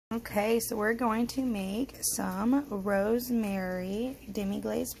Okay, so we're going to make some rosemary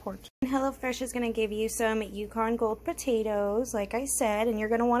demi-glazed pork. HelloFresh is going to give you some Yukon Gold potatoes, like I said, and you're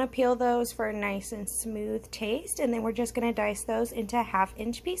going to want to peel those for a nice and smooth taste, and then we're just going to dice those into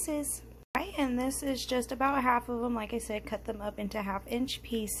 1/2-inch pieces. Right, and this is just about half of them. Like I said, cut them up into 1/2-inch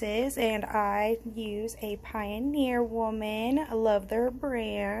pieces, and I use a Pioneer Woman. I love their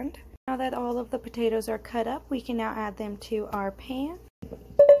brand. Now that all of the potatoes are cut up, we can now add them to our pan.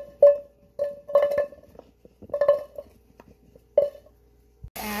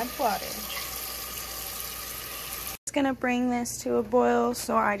 Add water. It's going to bring this to a boil,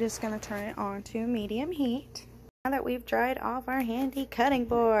 so I'm just going to turn it on to medium heat. Now that we've dried off our handy cutting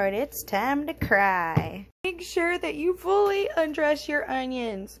board, it's time to cry. Make sure that you fully undress your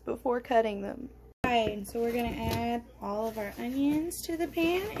onions before cutting them. Alright, so we're going to add all of our onions to the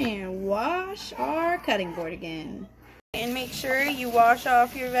pan and wash our cutting board again. And make sure you wash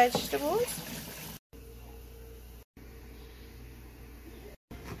off your vegetables.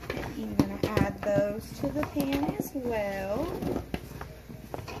 You're going to add those to the pan as well.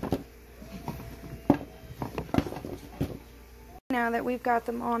 Now that we've got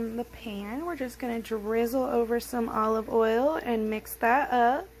them on the pan, we're just going to drizzle over some olive oil and mix that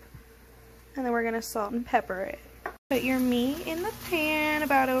up. And then we're going to salt and pepper it. Put your meat in the pan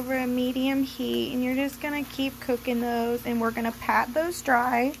about over a medium heat, and you're just going to keep cooking those, and we're going to pat those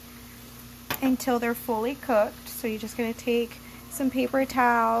dry until they're fully cooked. So you're just going to take some paper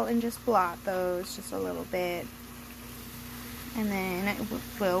towel and just blot those just a little bit, and then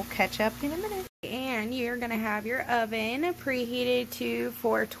we'll catch up in a minute. And you're going to have your oven preheated to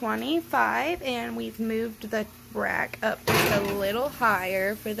 425, and we've moved the rack up just a little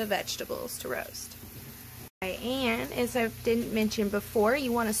higher for the vegetables to roast. And as I didn't mention before,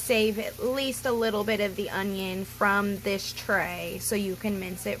 you want to save at least a little bit of the onion from this tray so you can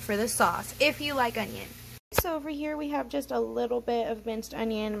mince it for the sauce if you like onion. So over here we have just a little bit of minced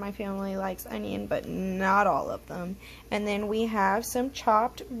onion. My family likes onion, but not all of them. And then we have some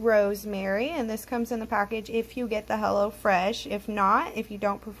chopped rosemary, and this comes in the package if you get the HelloFresh. If not, if you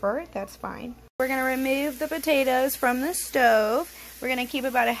don't prefer it, that's fine. We're going to remove the potatoes from the stove. We're going to keep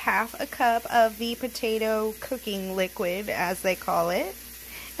about 1/2 cup of the potato cooking liquid, as they call it.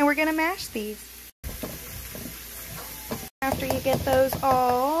 And we're going to mash these. After you get those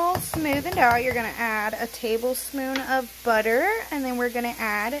all smoothened out, you're going to add a tablespoon of butter, and then we're going to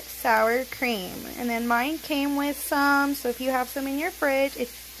add sour cream. And then mine came with some, so if you have some in your fridge, it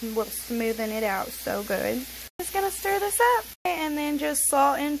will smoothen it out so good. Just going to stir this up, and then just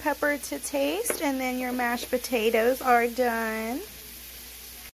salt and pepper to taste, and then your mashed potatoes are done.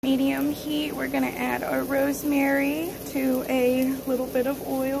 Medium heat, we're going to add our rosemary to a little bit of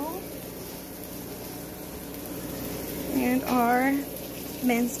oil. And our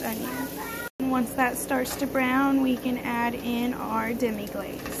minced onion. And once that starts to brown, we can add in our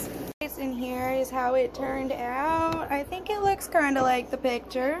demi-glaze. And here is how it turned out. I think it looks kind of like the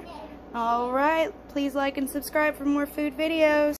picture. Alright, please like and subscribe for more food videos.